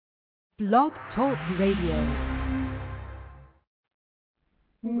Blog Talk Radio.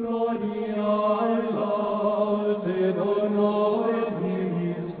 Gloria al te donore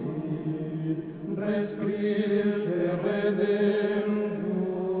Christi, rescrite redemptor,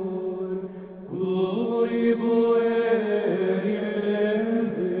 cui puerilente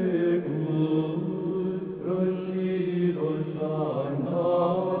cur, procido sanatium.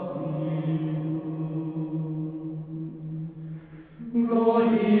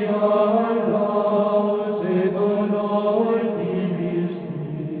 Gloria al te donore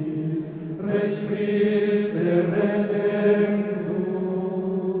Rescrite redemptor,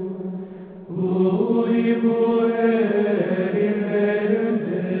 cui puerilente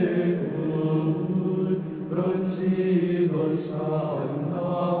cur, procido sanatium.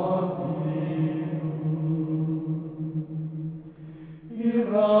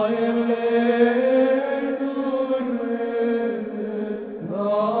 Israele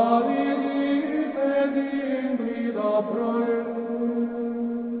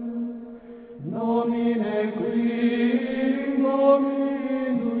Nomine qui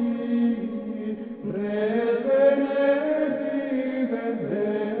Dominui benedicite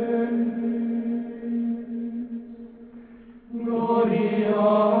Gloria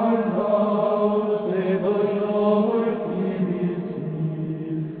laus et honor Christi,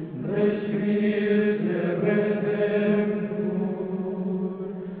 rescrite redemptor,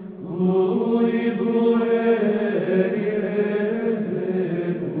 cui puerilente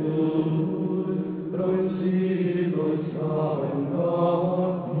procido sanatium.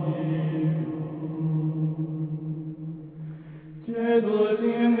 Cedus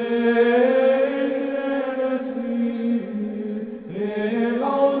in e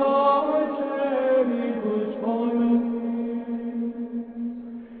laudace vicus omnes,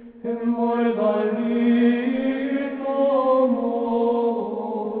 et mortalito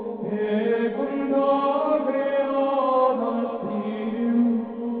e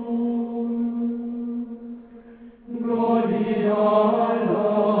Gloria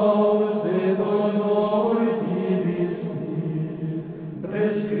laus et honor Christi,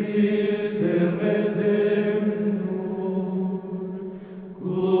 rescrite redemptor,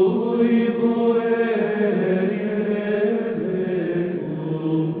 cui puerilente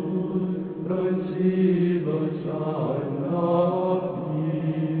cur, procido sanatium.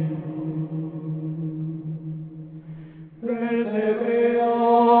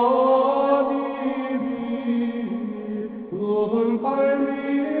 Cum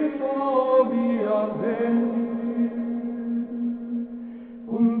palmito via ventis,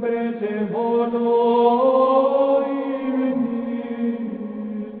 cum prece vodorim dis,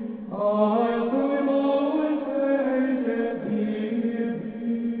 altumus fecit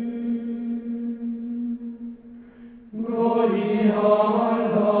Gloria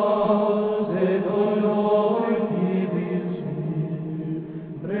laus et honor Christi,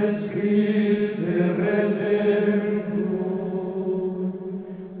 rescrite redemptor,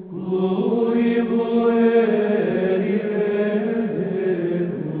 cui puerilente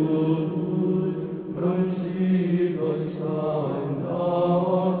cur, procido sanatium.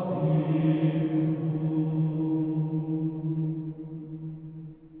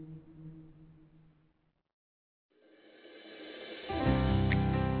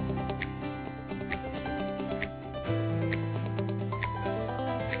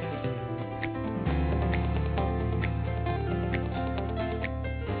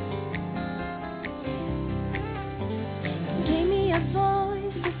 Gave me a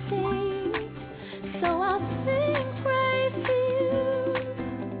voice to sing, so I'll sing praise to you.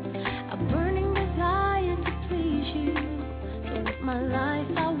 A burning desire to please you, so with my life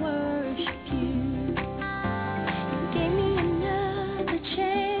I'll worship you. You gave me another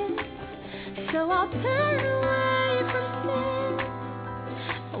chance, so I'll turn away from sin.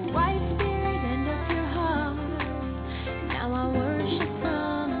 A white spirit and a pure heart, now I worship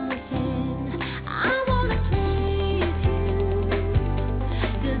from within. I wanna please you,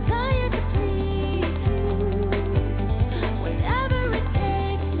 desire to please you. Whatever it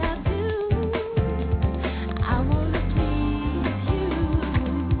takes, I'll do. I wanna please you.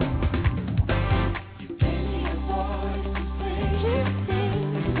 You gave me a voice to sing,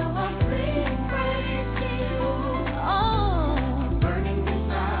 so I'll sing praise to you.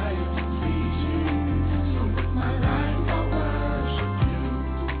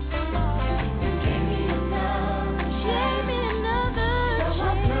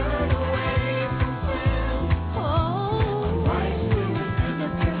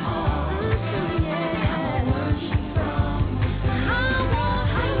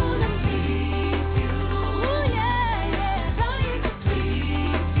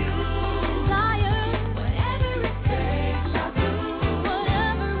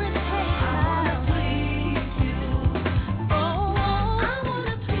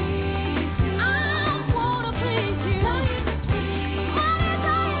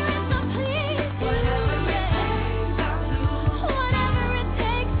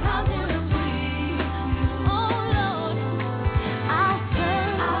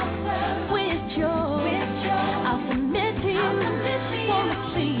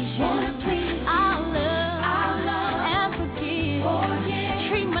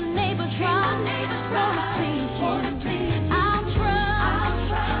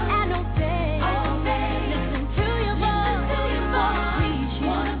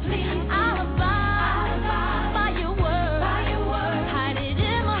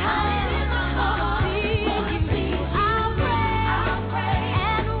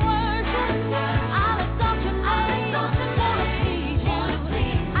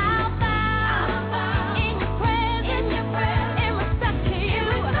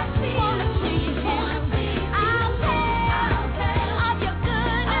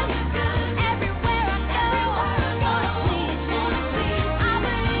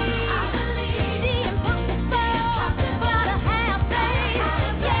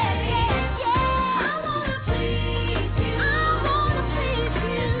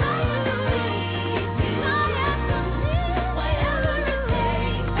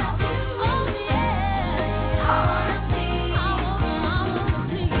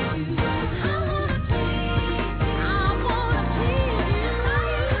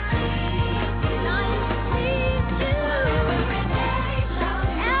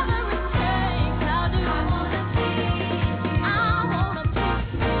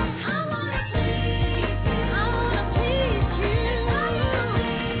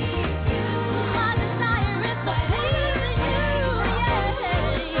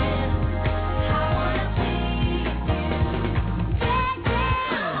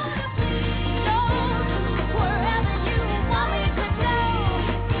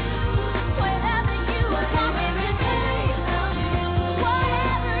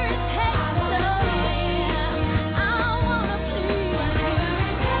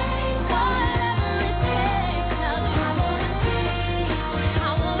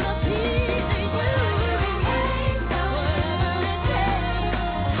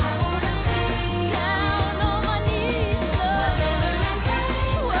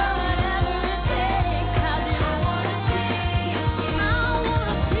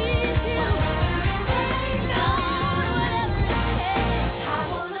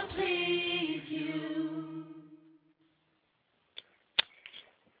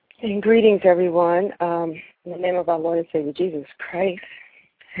 And greetings, everyone, in the name of our Lord and Savior Jesus Christ.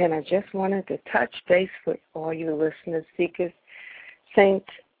 And I just wanted to touch base with all you listeners, seekers, saints,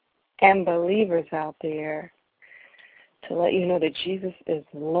 and believers out there to let you know that Jesus is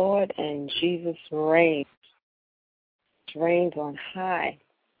Lord and Jesus reigns on high.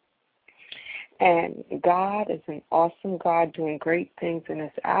 And God is an awesome God doing great things in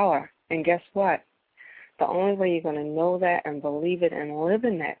this hour. And guess what? The only way you're going to know that and believe it and live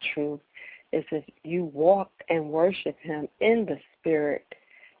in that truth is if you walk and worship Him in the Spirit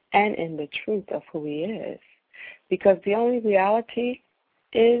and in the truth of who He is. Because the only reality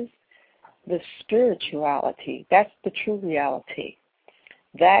is the spirituality. That's the true reality.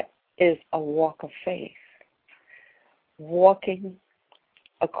 That is a walk of faith. Walking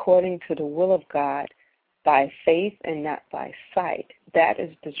according to the will of God by faith and not by sight. That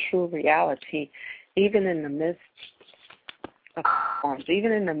is the true reality. Even in the midst of storms,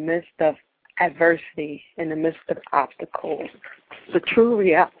 even in the midst of adversity, in the midst of obstacles, the true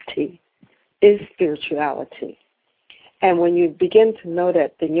reality is spirituality. And when you begin to know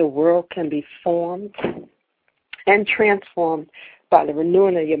that, then your world can be formed and transformed by the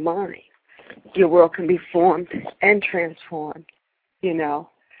renewing of your mind. Your world can be formed and transformed,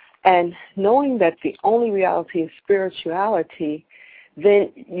 And knowing that the only reality is spirituality,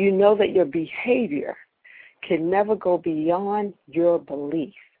 then you know that your behavior can never go beyond your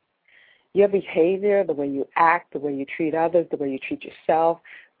belief. Your behavior, the way you act, the way you treat others, the way you treat yourself,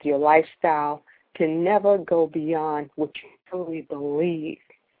 your lifestyle, can never go beyond what you truly believe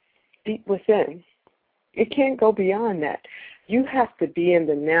deep within. It can't go beyond that. You have to be in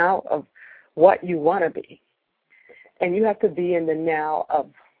the now of what you want to be. And you have to be in the now of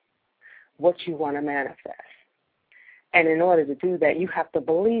what you want to manifest. And in order to do that, you have to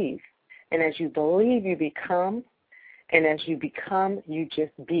believe. And as you believe, you become. And as you become, you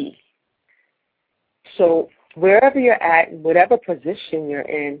just be. So wherever you're at, whatever position you're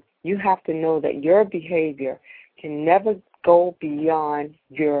in, you have to know that your behavior can never go beyond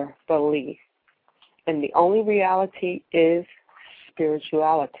your belief. And the only reality is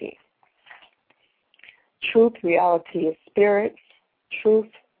spirituality. Truth reality is spirit. Truth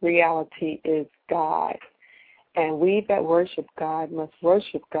reality is God. And we that worship God must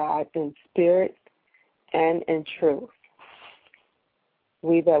worship God in spirit and in truth.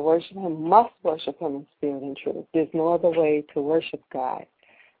 We that worship Him must worship Him in spirit and truth. There's no other way to worship God.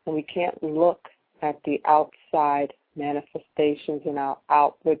 And we can't look at the outside manifestations and our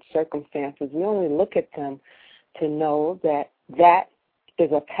outward circumstances. We only look at them to know that that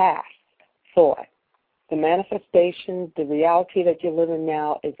is a past thought. The manifestations, the reality that you're living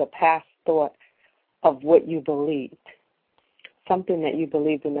now is a past thought of what you believed. Something that you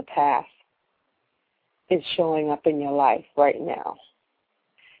believed in the past is showing up in your life right now.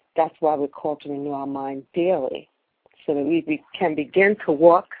 That's why we're called to renew our mind daily, so that we can begin to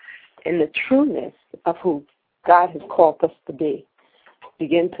walk in the trueness of who God has called us to be.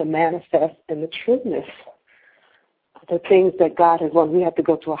 Begin to manifest in the trueness of the things that God has wanted. We have to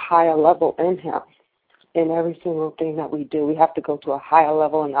go to a higher level in Him. In every single thing that we do, we have to go to a higher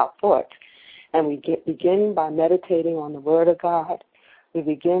level in our thoughts. And we begin by meditating on the Word of God. We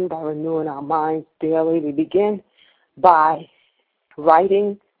begin by renewing our minds daily. We begin by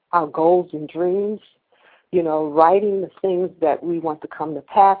writing our goals and dreams, writing the things that we want to come to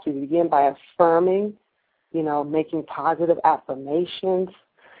pass. We begin by affirming, making positive affirmations,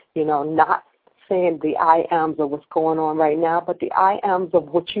 not saying the I ams of what's going on right now, but the I ams of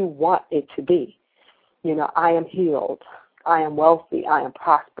what you want it to be. I am healed. I am wealthy. I am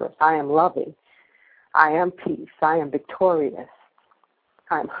prosperous. I am loving. I am peace. I am victorious.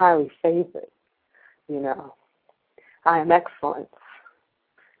 I am highly favored. I am excellence.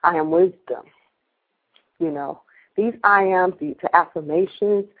 I am wisdom. These I ams, these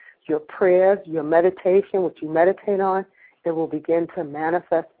affirmations, your prayers, your meditation, what you meditate on, it will begin to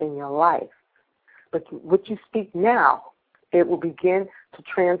manifest in your life. But what you speak now, it will begin to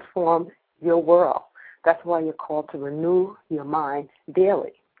transform your world. That's why you're called to renew your mind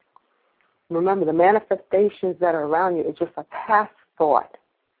daily. Remember, the manifestations that are around you is just a past thought.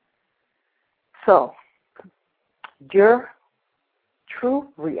 So, your true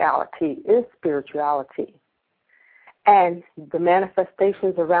reality is spirituality. And the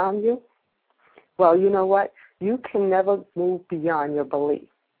manifestations around you, well, you know what? You can never move beyond your belief.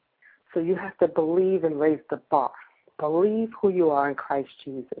 So you have to believe and raise the bar. Believe who you are in Christ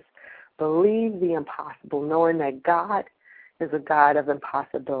Jesus. Believe the impossible, knowing that God is a God of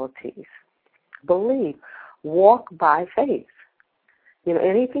impossibilities. Believe. Walk by faith.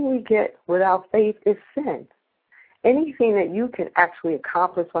 Anything we get without faith is sin. Anything that you can actually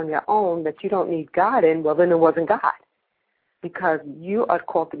accomplish on your own that you don't need God in, well, then it wasn't God. Because you are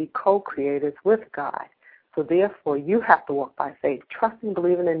called to be co-creators with God. So therefore, you have to walk by faith, trusting,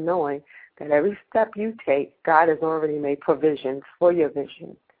 believing, and knowing that every step you take, God has already made provisions for your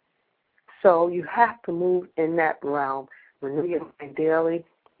vision. So you have to move in that realm, renew your mind daily,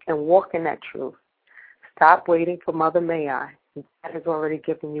 and walk in that truth. Stop waiting for Mother May I. God has already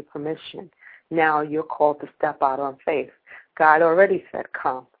given you permission. Now you're called to step out on faith. God already said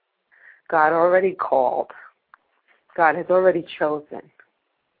come. God already called. God has already chosen.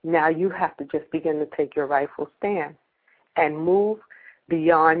 Now you have to just begin to take your rightful stand and move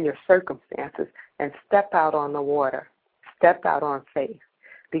beyond your circumstances and step out on the water. Step out on faith.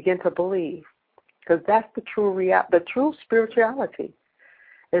 Begin to believe, because that's the true spirituality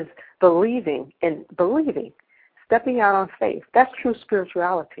is believing and believing, stepping out on faith. That's true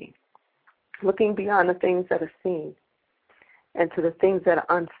spirituality, looking beyond the things that are seen and to the things that are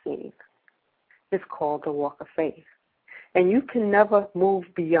unseen. It's called the walk of faith. And you can never move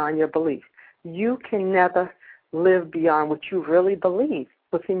beyond your belief. You can never live beyond what you really believe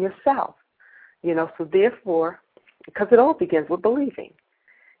within yourself. So therefore, because it all begins with believing,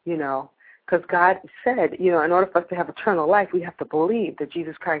 because God said, in order for us to have eternal life, we have to believe that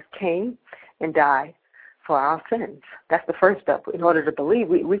Jesus Christ came and died for our sins. That's the first step. In order to believe,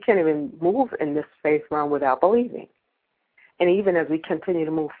 we can't even move in this faith realm without believing. And even as we continue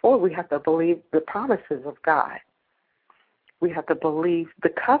to move forward, we have to believe the promises of God. We have to believe the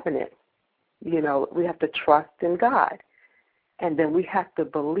covenant. We have to trust in God. And then we have to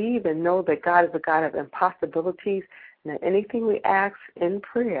believe and know that God is a God of impossibilities, and that anything we ask in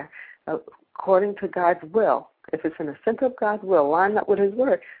prayer, according to God's will, if it's in the center of God's will, lined up with His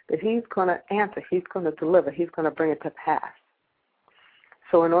Word, that He's going to answer, He's going to deliver, He's going to bring it to pass.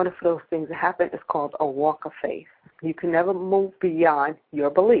 So in order for those things to happen, it's called a walk of faith. You can never move beyond your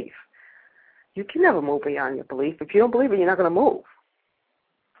belief. You can never move beyond your belief. If you don't believe it, you're not going to move.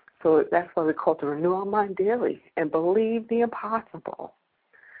 So that's why we call it to renew our mind daily and believe the impossible.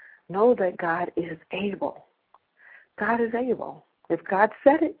 Know that God is able. God is able. If God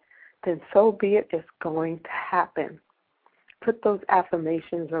said it, then so be it. It's going to happen. Put those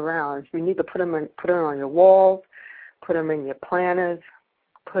affirmations around. You need to put them on your walls, put them in your planners,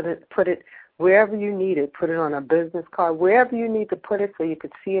 put it wherever you need it. Put it on a business card, wherever you need to put it so you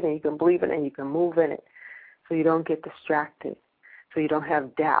can see it and you can believe it and you can move in it, so you don't get distracted, so you don't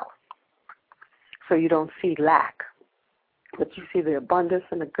have doubt, so you don't see lack, but you see the abundance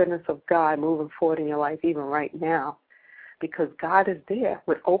and the goodness of God moving forward in your life even right now, because God is there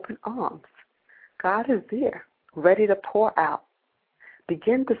with open arms. God is there ready to pour out.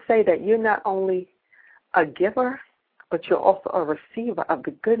 Begin to say that you're not only a giver, but you're also a receiver of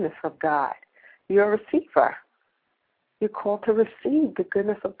the goodness of God. You're a receiver. You're called to receive the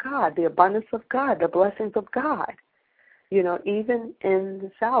goodness of God, the abundance of God, the blessings of God. Even in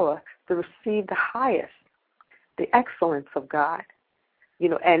this hour, to receive the highest, the excellence of God.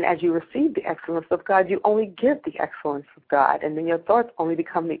 And as you receive the excellence of God, you only give the excellence of God, and then your thoughts only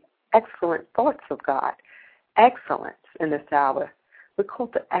become the excellent thoughts of God. Excellence in this hour. We're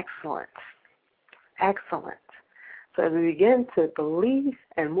called to excellence. Excellence. So as we begin to believe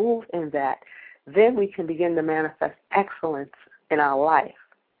and move in that, then we can begin to manifest excellence in our life.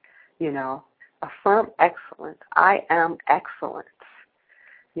 Affirm excellence. I am excellence.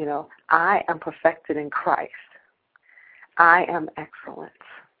 I am perfected in Christ. I am excellence.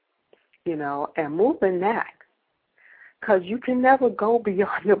 And move in that, because you can never go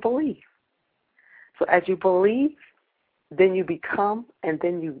beyond your belief. So as you believe, then you become, and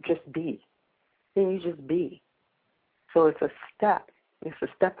then you just be. Then you just be. So it's a step. It's a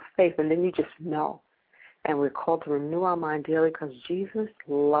step of faith, and then you just know. And we're called to renew our mind daily because Jesus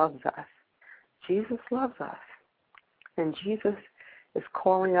loves us. Jesus loves us. And Jesus is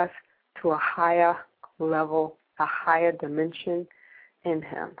calling us to a higher level, a higher dimension in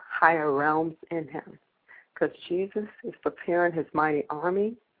Him, higher realms in Him. Because Jesus is preparing His mighty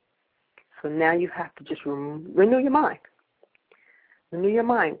army. So now you have to just renew your mind. Renew your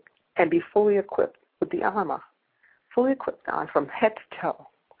mind and be fully equipped with the armor. Fully equipped on from head to toe.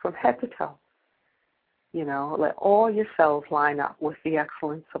 From head to toe. Let all your cells line up with the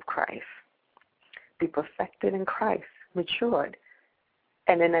excellence of Christ. Be perfected in Christ, matured.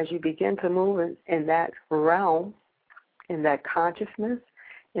 And then as you begin to move in that realm, in that consciousness,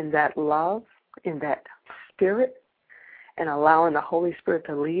 in that love, in that spirit, and allowing the Holy Spirit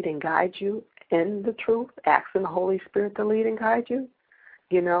to lead and guide you in the truth, asking the Holy Spirit to lead and guide you,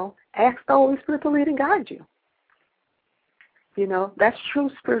 ask the Holy Spirit to lead and guide you. That's true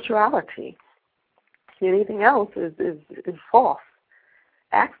spirituality. Anything else is false.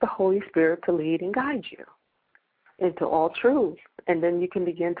 Ask the Holy Spirit to lead and guide you into all truth, and then you can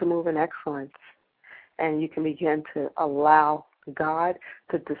begin to move in excellence, and you can begin to allow God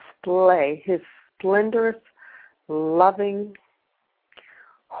to display His splendorous, loving,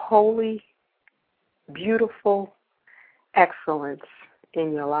 holy, beautiful excellence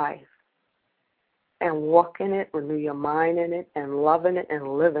in your life, and walk in it, renew your mind in it, and love in it,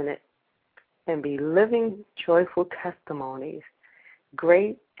 and live in it, and be living, joyful testimonies,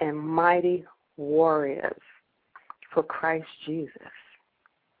 great and mighty warriors for Christ Jesus,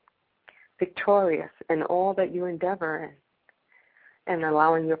 victorious in all that you endeavor in, and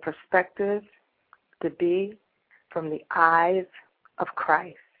allowing your perspective to be from the eyes of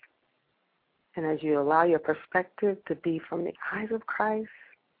Christ. And as you allow your perspective to be from the eyes of Christ,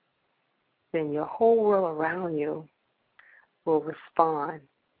 then your whole world around you will respond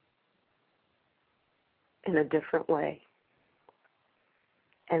in a different way.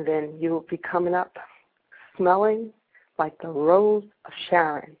 And then you will be coming up smelling like the rose of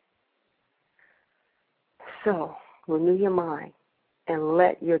Sharon. So renew your mind and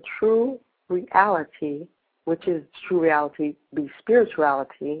let your true reality, which is true reality, be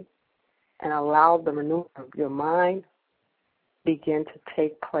spirituality, and allow the renewal of your mind begin to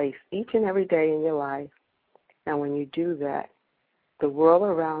take place each and every day in your life. And when you do that, the world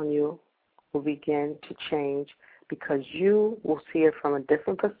around you will begin to change, because you will see it from a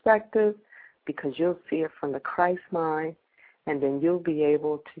different perspective, because you'll see it from the Christ mind, and then you'll be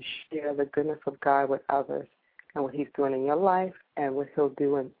able to share the goodness of God with others and what He's doing in your life and what He'll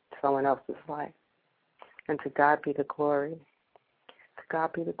do in someone else's life. And to God be the glory. To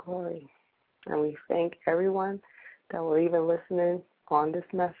God be the glory. And we thank everyone that will even listening on this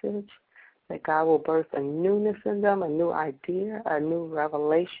message, that God will birth a newness in them, a new idea, a new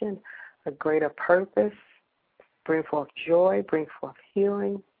revelation, a greater purpose, bring forth joy, bring forth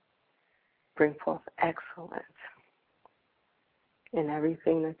healing, bring forth excellence in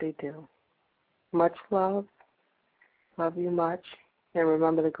everything that they do. Much love. Love you much. And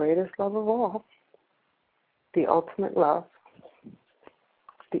remember the greatest love of all, the ultimate love.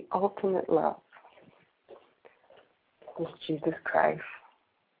 The ultimate love is Jesus Christ.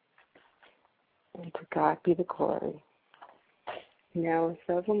 And to God be the glory. Now and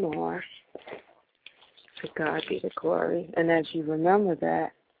forevermore. To God be the glory. And as you remember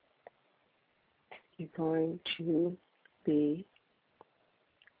that, you're going to be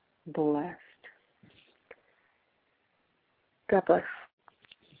blessed. God bless.